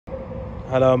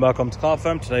Hello and welcome to Car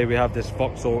Firm. Today we have this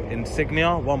Vauxhall Insignia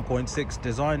 1.6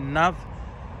 design Nav,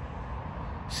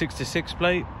 66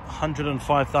 plate,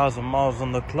 105,000 miles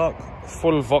on the clock,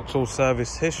 full Vauxhall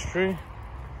service history.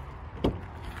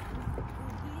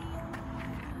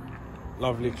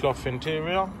 Lovely cloth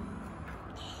interior,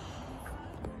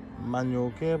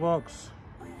 manual gearbox.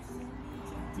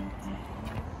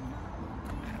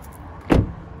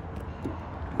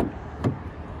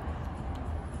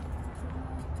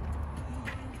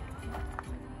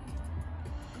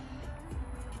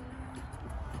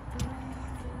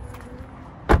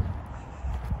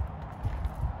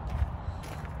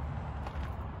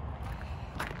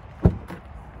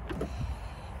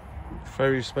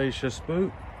 Very spacious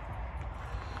boot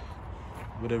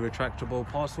with a retractable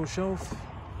parcel shelf.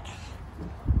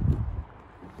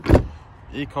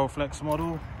 EcoFlex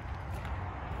model.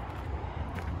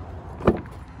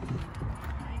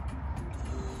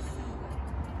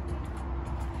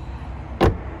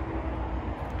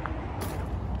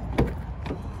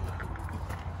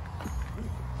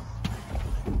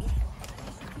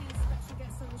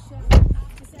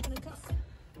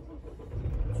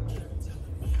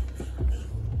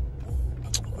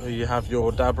 You have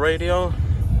your DAB radio,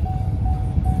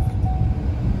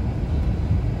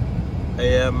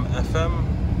 AM, FM,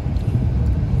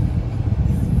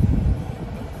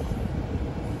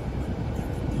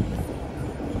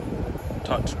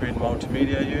 touchscreen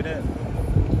multimedia unit,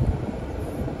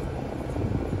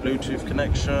 Bluetooth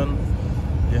connection.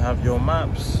 You have your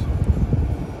maps,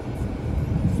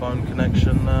 phone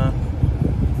connection there,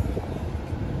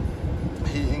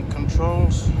 heating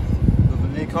controls with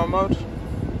an eco mode.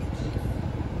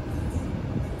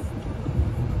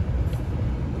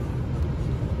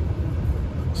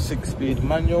 Six-speed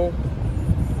manual.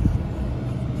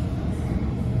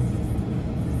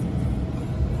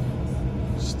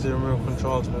 Steering wheel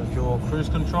controls with your cruise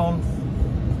control.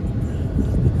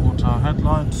 Auto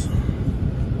headlights.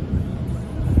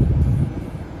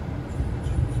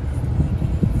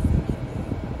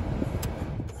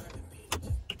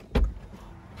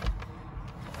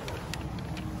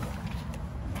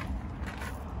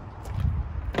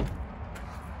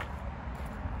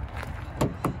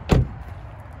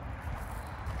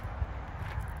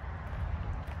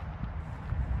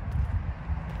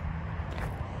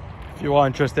 If you are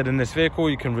interested in this vehicle,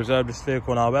 you can reserve this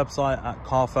vehicle on our website at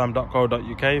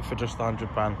carfirm.co.uk for just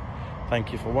 £100.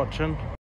 Thank you for watching.